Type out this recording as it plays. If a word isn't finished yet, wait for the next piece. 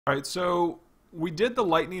Alright, so we did the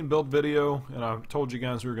lightning build video, and I told you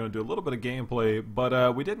guys we were going to do a little bit of gameplay,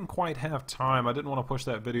 but we didn't quite have time. I didn't want to push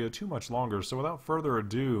that video too much longer, so without further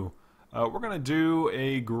ado, we're going to do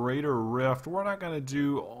a Greater Rift. We're not going to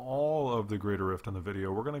do all of the Greater Rift in the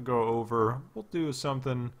video. We're going to go over, we'll do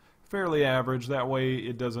something fairly average, that way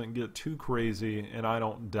it doesn't get too crazy and I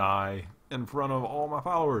don't die in front of all my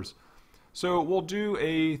followers. So we'll do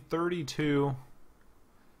a 32...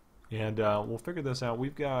 and we'll figure this out.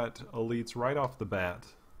 We've got elites right off the bat.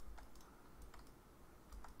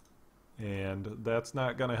 And that's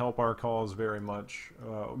not going to help our cause very much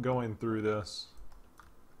going through this.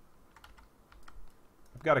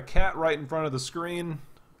 I've got a cat right in front of the screen.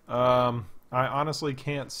 I honestly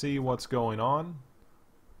can't see what's going on.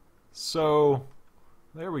 So,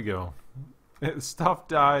 there we go. Stuff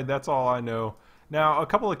died, that's all I know. Now, a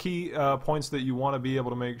couple of key points that you want to be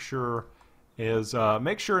able to make sure is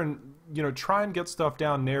make sure and try and get stuff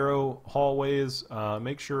down narrow hallways.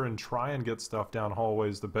 Make sure and try and get stuff down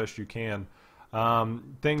hallways the best you can.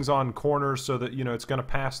 Things on corners so that it's going to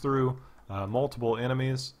pass through multiple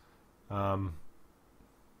enemies. We're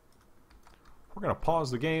going to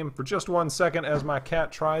pause the game for just 1 second as my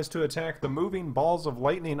cat tries to attack the moving balls of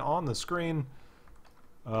lightning on the screen.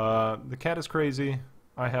 The cat is crazy.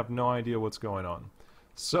 I have no idea what's going on.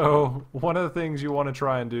 So one of the things you want to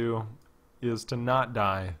try and do is to not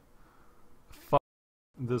die. Fuck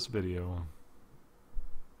this video.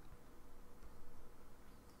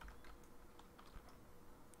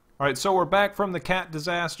 Alright, so we're back from the cat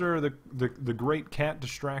disaster, the great cat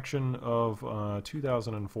distraction of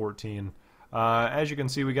 2014. As you can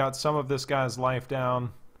see, we got some of this guy's life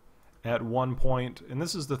down at one point. And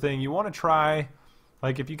this is the thing, you want to try,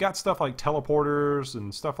 like if you got stuff like teleporters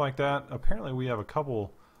and stuff like that, apparently we have a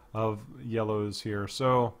couple of yellows here.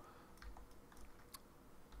 So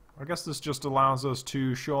I guess this just allows us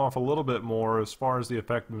to show off a little bit more as far as the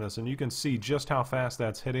effectiveness, and you can see just how fast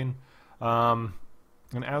that's hitting. And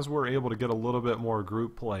as we're able to get a little bit more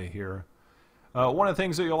group play here, one of the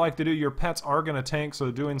things that you'll like to do, your pets are going to tank,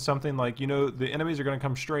 so doing something like, the enemies are going to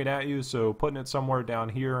come straight at you, so putting it somewhere down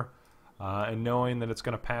here and knowing that it's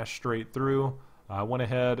going to pass straight through. I went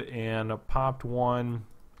ahead and popped one.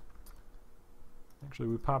 Actually,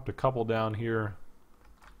 we popped a couple down here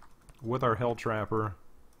with our Hell Trapper.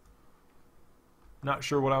 Not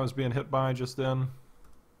sure what I was being hit by just then.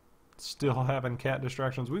 Still having cat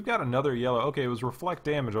distractions. We've got another yellow. Okay, it was reflect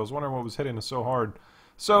damage. I was wondering what was hitting us so hard.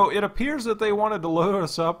 So it appears that they wanted to load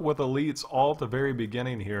us up with elites all at the very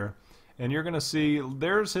beginning here. And you're going to see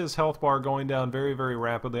there's his health bar going down very, very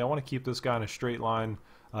rapidly. I want to keep this guy in a straight line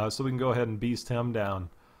so we can go ahead and beast him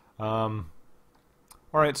down.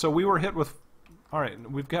 Alright, so we were hit with...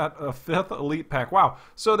 Alright, we've got a 5th elite pack. Wow,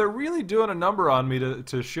 so they're really doing a number on me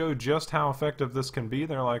to show just how effective this can be.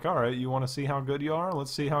 They're like, alright, you want to see how good you are?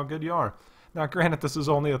 Let's see how good you are. Now, granted, this is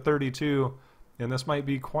only a 32, and this might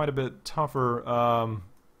be quite a bit tougher. I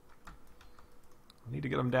need to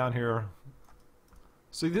get them down here.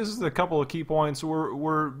 See, this is a couple of key points.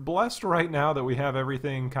 We're blessed right now that we have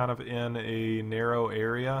everything kind of in a narrow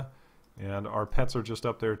area, and our pets are just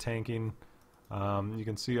up there tanking. You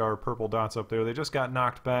can see our purple dots up there. They just got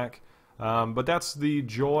knocked back. But that's the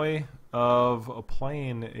joy of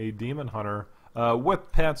playing a Demon Hunter with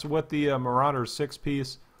pets, with the Marauder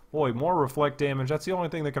 6-piece. Boy, more reflect damage. That's the only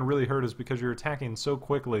thing that can really hurt is because you're attacking so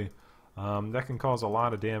quickly. That can cause a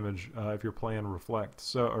lot of damage if you're playing Reflect,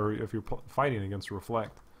 or if you're fighting against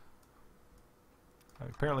Reflect.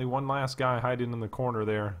 Apparently one last guy hiding in the corner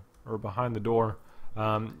there, or behind the door.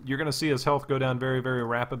 You're going to see his health go down very, very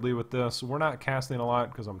rapidly with this. We're not casting a lot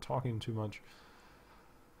because I'm talking too much.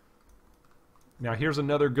 Now here's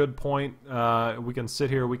another good point. We can sit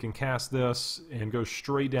here, we can cast this, and go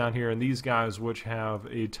straight down here. And these guys, which have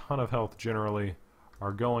a ton of health generally,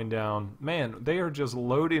 are going down. Man, they are just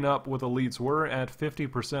loading up with elites. We're at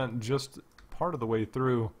 50% just part of the way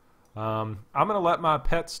through. I'm going to let my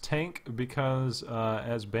pets tank because,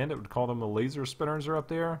 as Bandit would call them, the laser spinners are up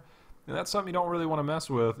there. And that's something you don't really want to mess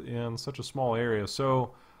with in such a small area.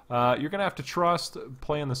 So you're going to have to trust,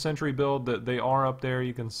 playing the sentry build, that they are up there.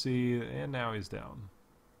 You can see, and now he's down.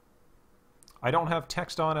 I don't have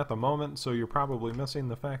text on at the moment, so you're probably missing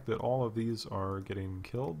the fact that all of these are getting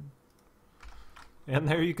killed. And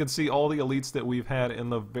there you can see all the elites that we've had in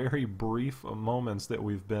the very brief moments that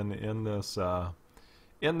we've been in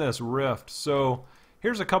this rift. So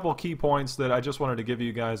here's a couple key points that I just wanted to give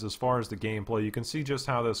you guys as far as the gameplay. You can see just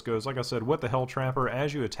how this goes. Like I said, with the Hell Trapper,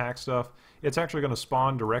 as you attack stuff, it's actually going to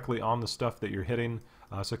spawn directly on the stuff that you're hitting.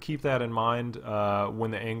 So keep that in mind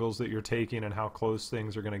when the angles that you're taking and how close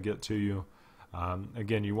things are going to get to you.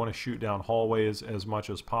 Again, you want to shoot down hallways as much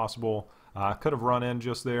as possible. I could have run in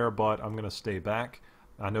just there, but I'm going to stay back.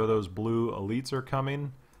 I know those blue elites are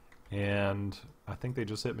coming, and I think they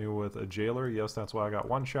just hit me with a jailer. Yes, that's why I got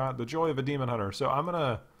one shot. The joy of a demon hunter. So I'm going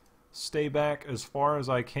to stay back as far as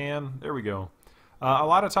I can. There we go. A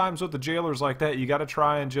lot of times with the jailers like that, you got to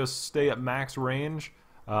try and just stay at max range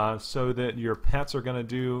so that your pets are going to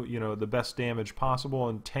do, you know, the best damage possible,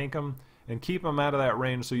 and tank them and keep them out of that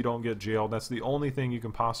range so you don't get jailed. That's the only thing you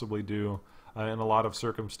can possibly do in a lot of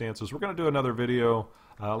circumstances. We're going to do another video.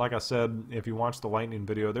 Like I said, if you watch the lightning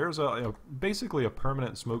video, there's basically a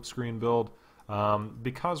permanent smokescreen build.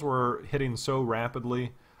 Because we're hitting so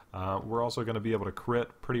rapidly, we're also going to be able to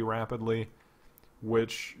crit pretty rapidly,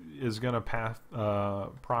 which is going to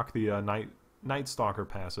proc the Night Stalker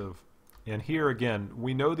passive. And here again,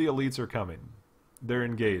 we know the elites are coming. They're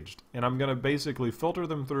engaged. And I'm going to basically filter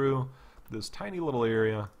them through this tiny little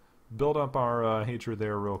area, build up our hatred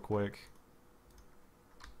there real quick.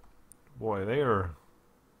 Boy, they are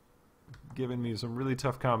giving me some really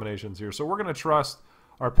tough combinations here. So we're going to trust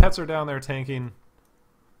our pets are down there tanking.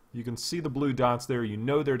 You can see the blue dots there. You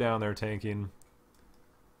know they're down there tanking.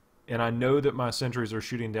 And I know that my sentries are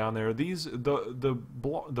shooting down there. The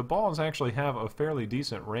balls actually have a fairly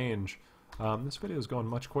decent range. This video is going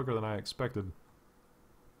much quicker than I expected.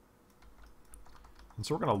 And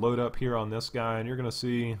so we're going to load up here on this guy, and you're going to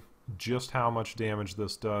see just how much damage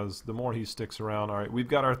this does the more he sticks around. Alright, we've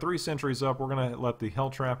got our 3 sentries up. We're going to let the Hell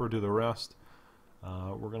Trapper do the rest.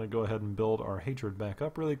 We're going to go ahead and build our hatred back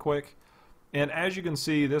up really quick. And as you can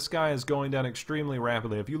see, this guy is going down extremely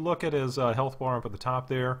rapidly. If you look at his health bar up at the top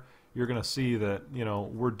there, you're going to see that, you know,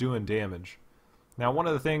 we're doing damage. Now, one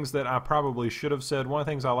of the things that I probably should have said, one of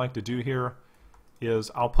the things I like to do here is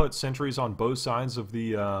I'll put sentries on both sides of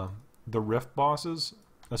the rift bosses,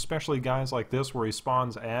 especially guys like this where he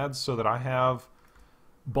spawns ads, so that I have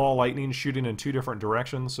ball lightning shooting in 2 different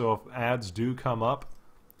directions. So if ads do come up,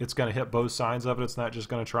 it's going to hit both sides of it. It's not just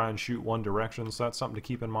going to try and shoot one direction. So that's something to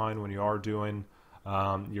keep in mind when you are doing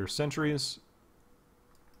your sentries.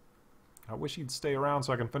 I wish he'd stay around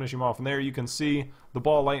so I can finish him off. And there you can see the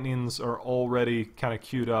ball lightnings are already kind of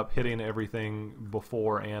queued up, hitting everything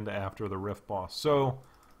before and after the rift boss. So,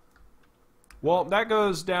 well, that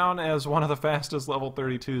goes down as one of the fastest level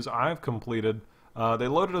 32s I've completed. They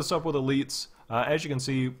loaded us up with elites. As you can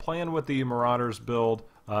see, playing with the Marauders build,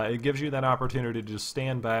 it gives you that opportunity to just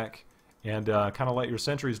stand back and kind of let your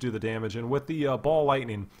sentries do the damage. And with the ball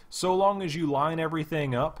lightning, so long as you line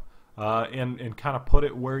everything up and kind of put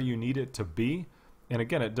it where you need it to be, and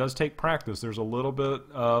again, it does take practice. There's a little bit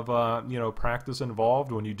of you know, practice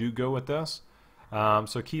involved when you do go with this.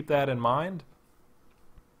 So keep that in mind.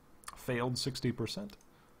 Failed 60%.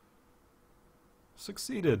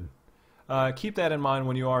 Succeeded. Keep that in mind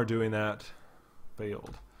when you are doing that.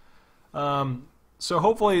 Failed. So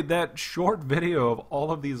hopefully that short video of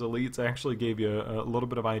all of these elites actually gave you a little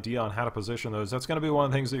bit of idea on how to position those. That's going to be one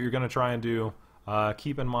of the things that you're going to try and do.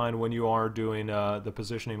 Keep in mind when you are doing the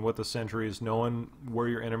positioning with the sentries, knowing where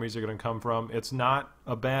your enemies are going to come from. It's not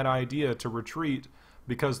a bad idea to retreat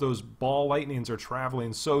because those ball lightnings are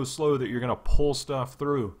traveling so slow that you're going to pull stuff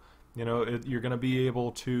through. You know, you're going to be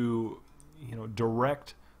able to, you know,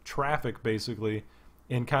 direct traffic basically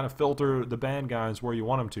and kind of filter the bad guys where you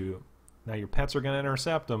want them to. Now your pets are going to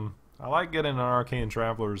intercept them. I like getting an Arcane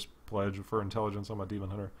Traveler's pledge for intelligence on my Demon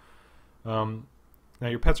Hunter. Now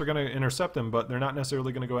your pets are going to intercept them, but they're not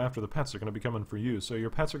necessarily going to go after the pets. They're going to be coming for you. So your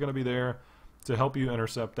pets are going to be there to help you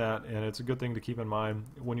intercept that, and it's a good thing to keep in mind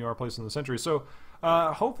when you are placing the sentry. So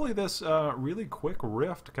hopefully this really quick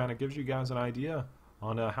rift kind of gives you guys an idea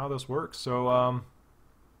on how this works. So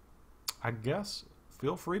I guess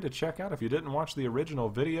feel free to check out if you didn't watch the original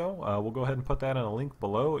video. We'll go ahead and put that in a link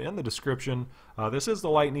below in the description. This is the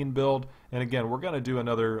lightning build, and again, we're going to do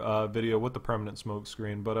another video with the permanent smoke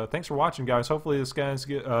screen. But thanks for watching, guys. Hopefully this guys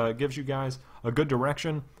gives you guys a good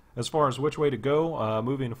direction as far as which way to go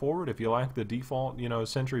moving forward. If you like the default, you know,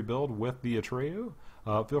 sentry build with the Atreyu,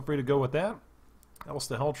 feel free to go with that. Else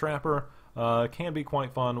the Hell Trapper can be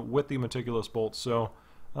quite fun with the Meticulous Bolts. So,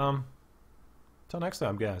 till next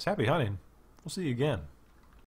time, guys, happy hunting. We'll see you again.